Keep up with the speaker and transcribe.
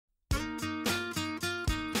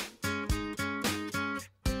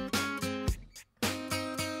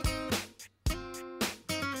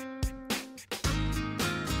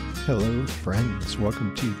Hello, friends.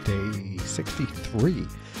 Welcome to day 63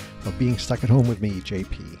 of Being Stuck at Home with me,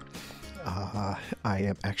 JP. I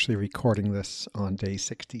am actually recording this on day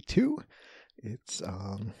 62. It's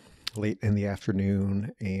late in the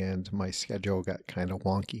afternoon, and my schedule got kind of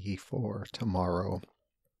wonky for tomorrow.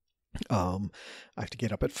 I have to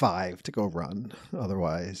get up at 5 to go run.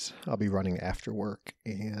 Otherwise, I'll be running after work,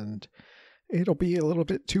 and it'll be a little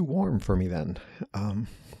bit too warm for me then.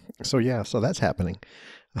 So that's happening.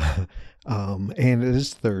 And it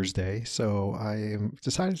is Thursday, so I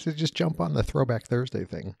decided to just jump on the Throwback Thursday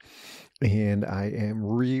thing. And I am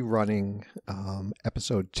rerunning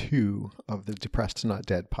episode 2 of the Depressed Not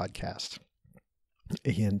Dead podcast.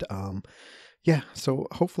 And so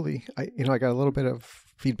hopefully I got a little bit of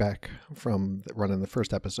feedback from running the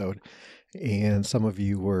first episode, and some of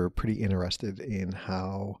you were pretty interested in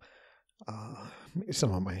how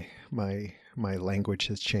some of my language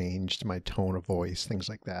has changed, my tone of voice, things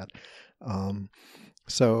like that.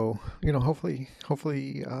 So hopefully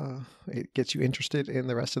it gets you interested in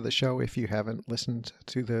the rest of the show if you haven't listened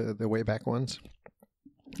to the way back ones.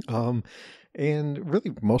 And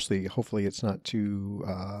really, mostly, hopefully it's not too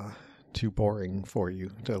boring for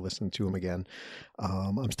you to listen to them again.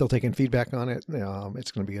 I'm still taking feedback on it.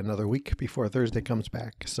 It's going to be another week before Thursday comes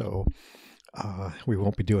back, so we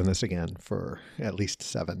won't be doing this again for at least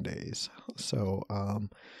 7 days. So,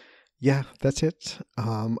 that's it.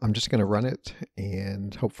 I'm just going to run it,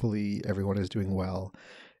 and hopefully everyone is doing well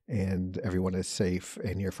and everyone is safe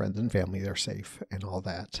and your friends and family are safe and all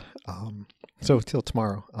that. So till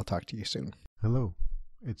tomorrow, I'll talk to you soon. Hello.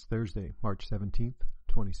 It's Thursday, March 17th,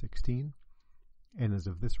 2016. And as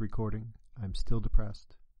of this recording, I'm still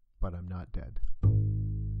depressed, but I'm not dead.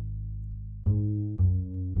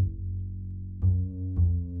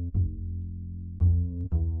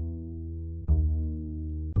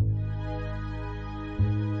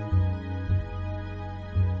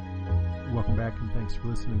 Welcome back, and thanks for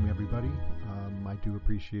listening, everybody. I do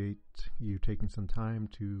appreciate you taking some time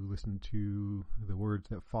to listen to the words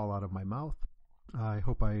that fall out of my mouth. I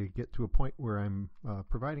hope I get to a point where I'm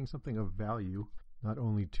providing something of value, not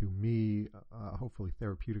only to me, hopefully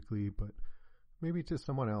therapeutically, but maybe to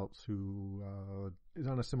someone else who is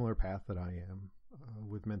on a similar path that I am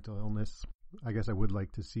with mental illness. I guess I would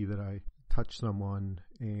like to see that I touch someone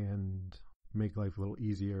and make life a little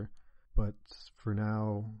easier, but for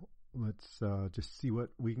now, let's just see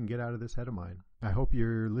what we can get out of this head of mine. I hope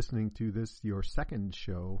you're listening to this, your second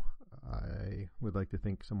show. I would like to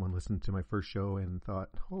think someone listened to my first show and thought,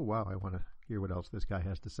 oh, wow, I want to hear what else this guy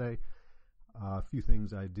has to say. A few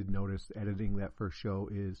things I did notice editing that first show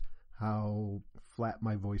is how flat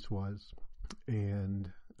my voice was. And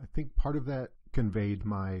I think part of that conveyed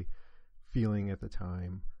my feeling at the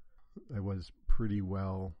time. I was pretty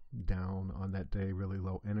well down on that day, really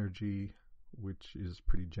low energy, which is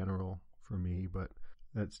pretty general for me, but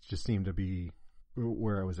that just seemed to be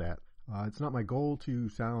where I was at. It's not my goal to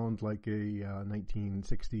sound like a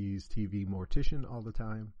 1960s TV mortician all the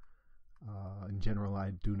time. In general,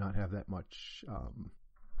 I do not have that much,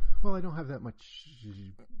 I don't have that much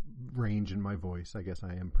range in my voice. I guess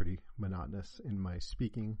I am pretty monotonous in my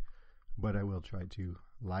speaking, but I will try to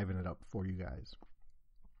liven it up for you guys.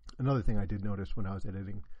 Another thing I did notice when I was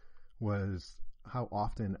editing was how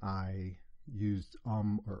often I used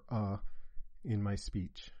or in my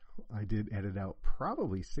speech. I did edit out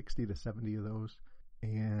probably 60 to 70 of those,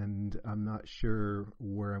 and I'm not sure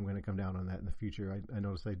where I'm going to come down on that in the future. I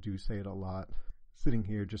notice I do say it a lot. Sitting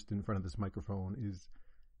here just in front of this microphone is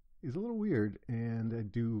a little weird, and I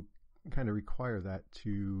do kind of require that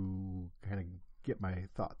to kind of get my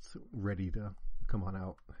thoughts ready to come on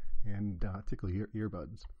out and tickle your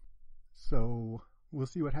earbuds. So we'll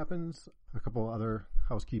see what happens. A couple other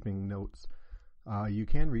housekeeping notes. You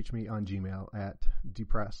can reach me on Gmail at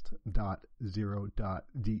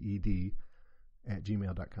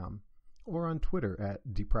depressed.0.ded@gmail.com or on Twitter at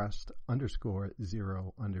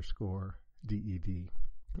depressed_0_ded.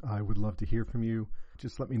 I would love to hear from you.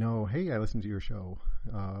 Just let me know, hey, I listened to your show.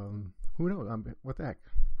 Who knows? What the heck?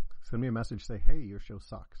 Send me a message, say, hey, your show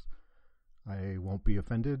sucks. I won't be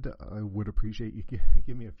offended. I would appreciate you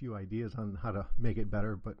give me a few ideas on how to make it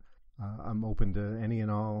better, but I'm open to any and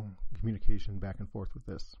all communication back and forth with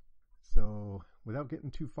this. So without getting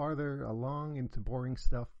too farther along into boring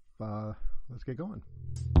stuff, let's get going.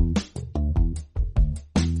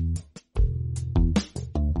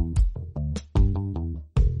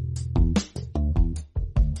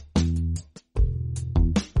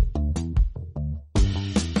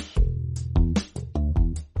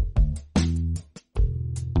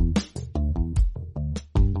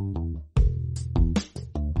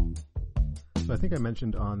 So I think I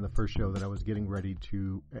mentioned on the first show that I was getting ready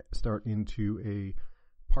to start into a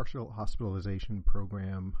partial hospitalization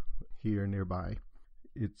program here nearby.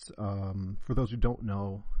 It's, for those who don't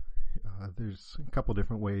know, there's a couple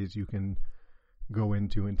different ways you can go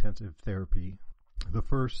into intensive therapy. The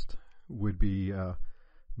first would be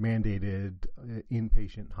mandated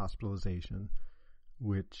inpatient hospitalization,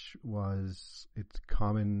 which it's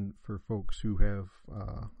common for folks who have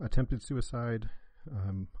attempted suicide.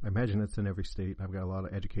 I imagine it's in every state. I've got a lot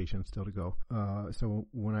of education still to go. So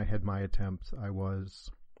when I had my attempt, I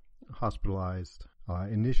was hospitalized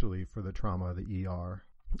initially for the trauma, the ER.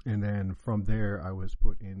 And then from there, I was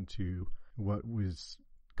put into what was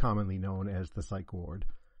commonly known as the psych ward.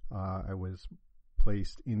 I was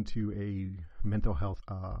placed into a mental health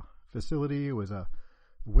facility. It was a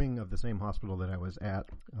wing of the same hospital that I was at.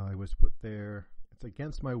 I was put there. It's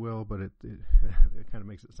against my will, but it kind of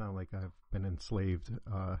makes it sound like I've been enslaved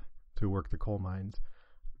to work the coal mines.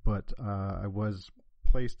 But I was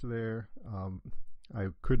placed there. I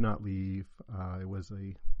could not leave. It was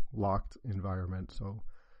a locked environment, so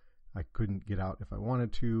I couldn't get out if I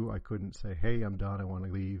wanted to. I couldn't say, hey, I'm done, I want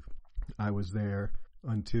to leave. I was there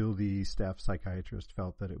until the staff psychiatrist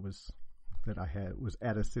felt that was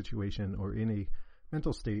at a situation or in a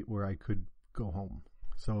mental state where I could go home.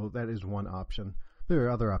 So that is one option. There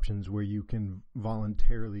are other options where you can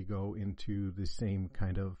voluntarily go into the same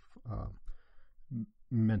kind of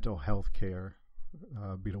mental health care,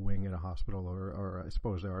 be it a wing at a hospital, or I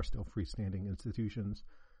suppose there are still freestanding institutions,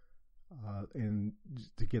 and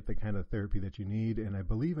to get the kind of therapy that you need. And I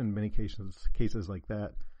believe in many cases like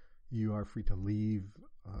that, you are free to leave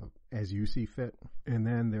as you see fit. And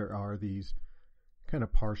then there are these kind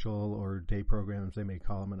of partial or day programs, they may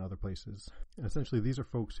call them in other places. And essentially, these are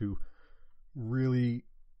folks who really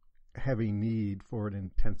have a need for an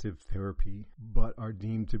intensive therapy, but are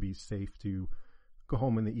deemed to be safe to go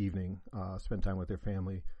home in the evening, spend time with their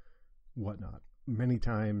family, whatnot. Many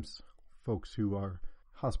times, folks who are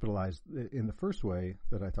hospitalized in the first way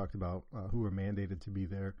that I talked about, who are mandated to be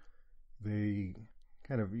there, they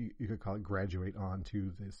kind of, you could call it, graduate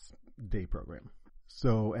onto this day program.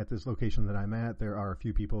 So at this location that I'm at, there are a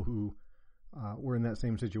few people who were in that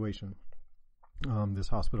same situation. This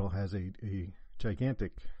hospital has a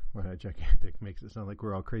gigantic makes it sound like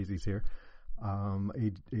we're all crazies here,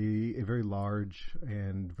 a very large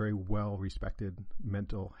and very well-respected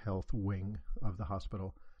mental health wing of the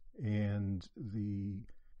hospital. And the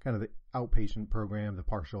kind of the outpatient program, the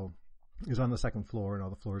partial, is on the second floor, and all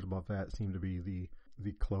the floors above that seem to be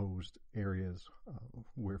the closed areas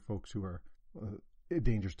where folks who are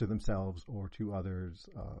dangerous to themselves or to others,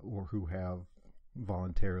 or who have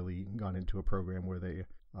voluntarily gone into a program where they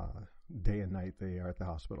day and night they are at the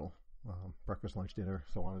hospital, breakfast, lunch, dinner,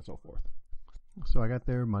 so on and so forth. So I got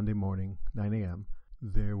there Monday morning, 9 a.m.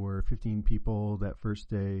 There were 15 people that first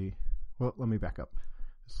day. Well, let me back up.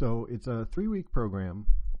 So it's a 3-week program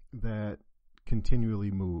that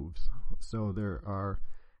continually moves. So there are,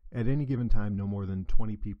 at any given time, no more than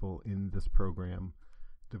 20 people in this program,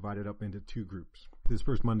 divided up into 2 groups. This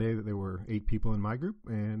first Monday, there were 8 people in my group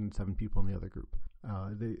and 7 people in the other group.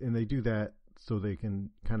 They do that so they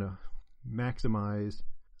can kind of maximize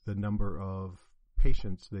the number of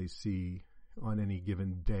patients they see on any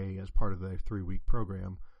given day as part of their 3-week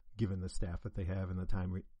program, given the staff that they have and the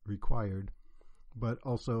time required, but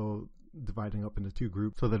also dividing up into 2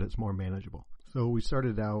 groups so that it's more manageable. So we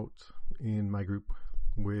started out in my group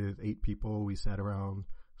with 8 people. We sat around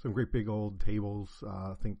some great big old tables,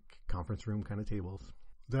 think conference room kind of tables.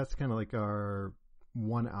 That's kind of like our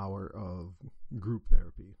 1 hour of group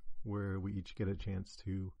therapy, where we each get a chance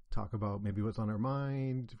to talk about maybe what's on our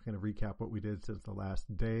mind, kind of recap what we did since the last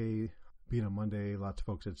day. Being a Monday, lots of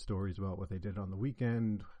folks had stories about what they did on the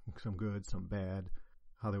weekend, some good, some bad,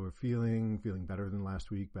 how they were feeling better than last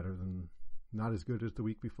week, better than not as good as the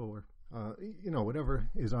week before, whatever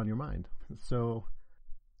is on your mind. So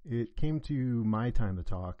it came to my time to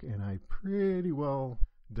talk, and I pretty well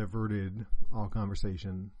diverted all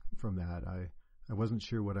conversation from that. I wasn't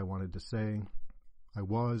sure what I wanted to say. I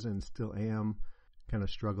was and still am kind of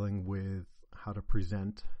struggling with how to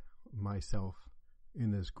present myself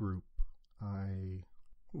in this group.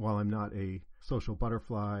 While I'm not a social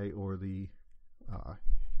butterfly or the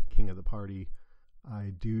king of the party,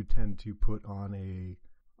 I do tend to put on a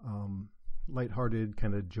lighthearted,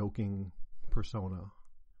 kind of joking persona.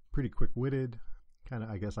 Pretty quick-witted, kind of,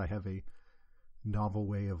 I guess I have a novel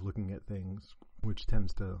way of looking at things, which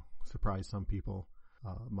tends to surprise some people.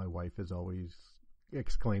 My wife is always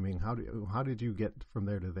exclaiming, how did you get from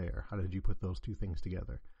there to there? How did you put those 2 things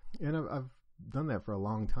together? And I've done that for a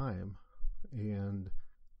long time. And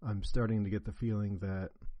I'm starting to get the feeling that,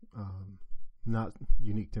 not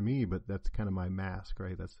unique to me, but that's kind of my mask,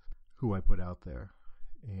 right? That's who I put out there.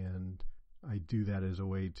 And I do that as a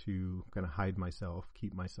way to kind of hide myself,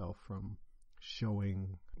 keep myself from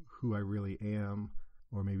showing who I really am,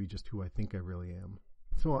 or maybe just who I think I really am.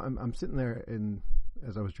 So I'm sitting there, and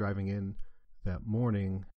as I was driving in that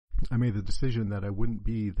morning, I made the decision that I wouldn't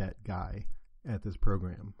be that guy at this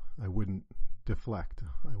program. I wouldn't deflect.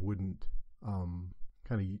 I wouldn't kind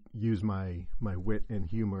of use my wit and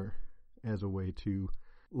humor as a way to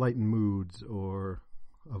lighten moods or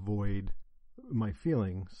avoid my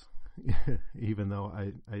feelings, even though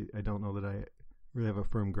I don't know that I really have a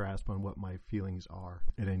firm grasp on what my feelings are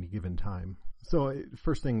at any given time. So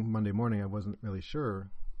first thing Monday morning, I wasn't really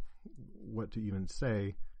sure what to even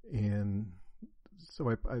say, and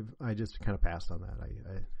so I just kind of passed on that.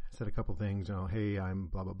 I said a couple things, hey, I'm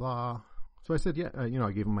blah, blah, blah. So I said, yeah,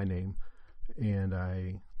 I gave him my name, and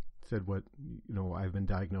I said what, I've been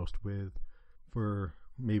diagnosed with for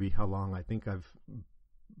maybe how long I think I've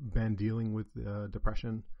been dealing with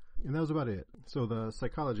depression. And that was about it. So the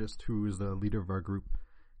psychologist, who is the leader of our group,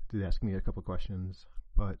 did ask me a couple questions,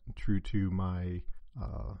 but true to my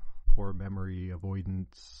poor memory,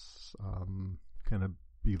 avoidance, kind of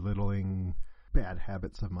belittling bad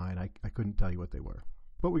habits of mine, I couldn't tell you what they were.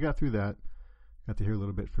 But we got through that. Got to hear a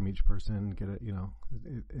little bit from each person, get it,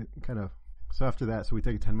 it kind of. So after that, so we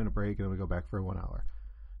take a 10-minute break, and then we go back for 1 hour.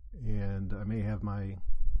 And I may have my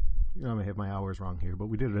hours wrong here, but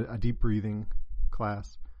we did a deep breathing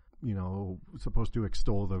class, supposed to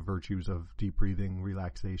extol the virtues of deep breathing,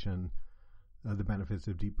 relaxation, the benefits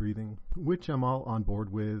of deep breathing, which I'm all on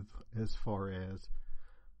board with as far as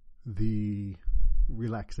the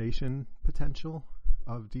relaxation potential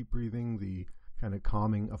of deep breathing, the kind of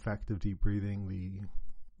calming effect of deep breathing,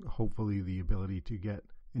 hopefully the ability to get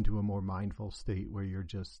into a more mindful state where you're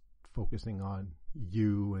just focusing on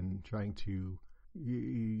you and trying to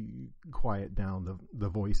quiet down the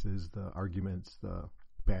voices, the arguments, the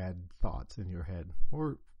bad thoughts in your head,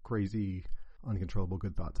 or crazy, uncontrollable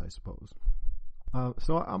good thoughts, I suppose.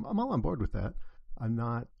 So I'm all on board with that. I'm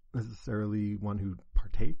not necessarily one who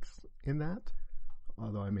partakes in that,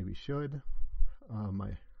 although I maybe should.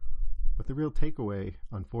 But the real takeaway,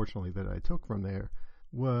 unfortunately, that I took from there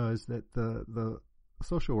was that the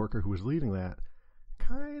social worker who was leading that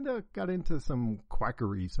kind of got into some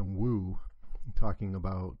quackery, some woo, talking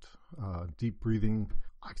about deep breathing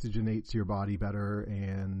oxygenates your body better,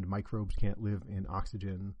 and microbes can't live in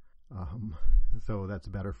oxygen. So that's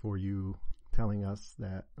better for you, telling us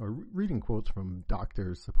that, or reading quotes from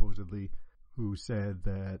doctors supposedly who said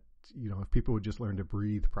that, if people would just learn to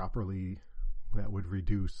breathe properly, that would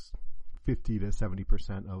reduce 50 to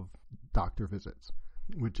 70% of doctor visits,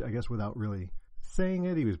 which I guess without really saying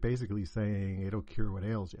it, he was basically saying it'll cure what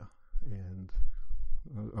ails you. And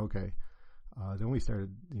okay. Then we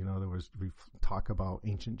started, there was talk about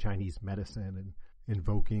ancient Chinese medicine and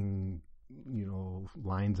invoking,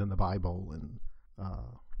 lines in the Bible, and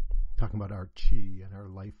talking about our chi and our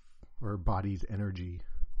life, or body's energy,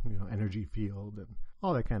 energy field, and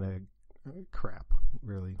all that kind of crap,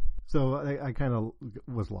 really. So I kind of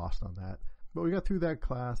was lost on that. But we got through that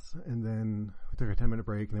class, and then we took a 10-minute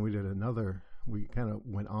break, and then we did another. We kind of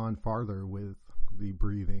went on farther with the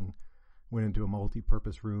breathing, went into a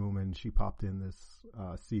multi-purpose room, and she popped in this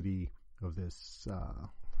CD of this,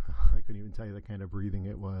 I couldn't even tell you the kind of breathing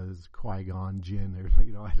it was, Qui-Gon Jinn, or,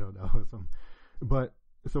 I don't know. But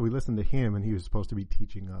so we listened to him, and he was supposed to be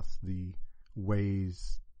teaching us the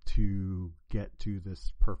ways to get to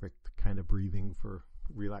this perfect kind of breathing for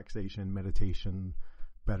relaxation, meditation,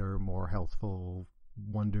 better, more healthful,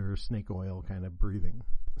 wonder, snake oil kind of breathing.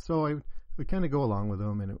 So I would kind of go along with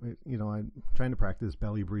them, and I'm trying to practice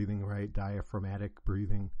belly breathing, right, diaphragmatic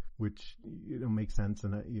breathing, which makes sense,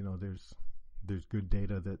 and there's good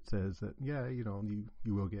data that says that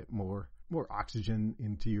you will get more oxygen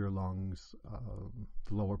into your lungs.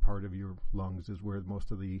 The lower part of your lungs is where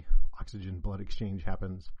most of the oxygen blood exchange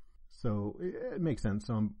happens. So it makes sense.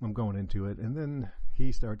 So I'm going into it. And then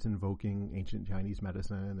he starts invoking ancient Chinese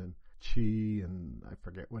medicine and qi, and I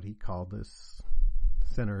forget what he called this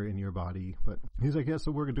center in your body. But he's like, yeah,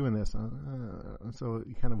 so we're doing this. So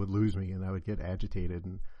he kind of would lose me, and I would get agitated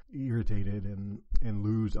and irritated and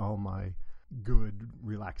lose all my good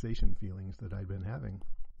relaxation feelings that I'd been having.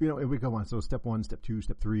 And we go on. So step 1, step 2,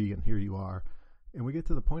 step 3, and here you are. And we get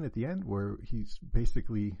to the point at the end where he's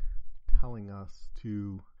basically telling us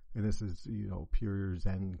to, and this is, pure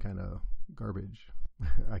Zen kind of garbage.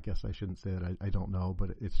 I guess I shouldn't say it. I don't know, but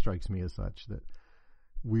it strikes me as such that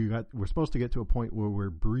we're supposed to get to a point where we're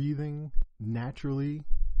breathing naturally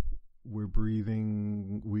we're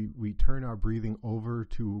breathing, we turn our breathing over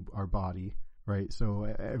to our body, right?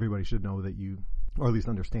 So everybody should know that you, or at least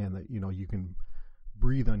understand that, you can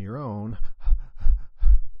breathe on your own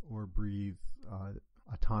or breathe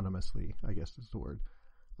autonomously, I guess is the word,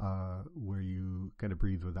 where you kind of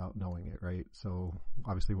breathe without knowing it, right? So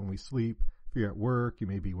obviously when we sleep, if you're at work, you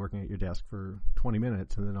may be working at your desk for 20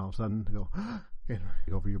 minutes and then all of a sudden you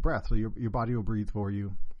go for your breath. So your body will breathe for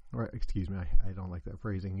you. Or, excuse me, I don't like that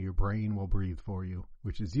phrasing. Your brain will breathe for you,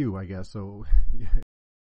 which is you, I guess. So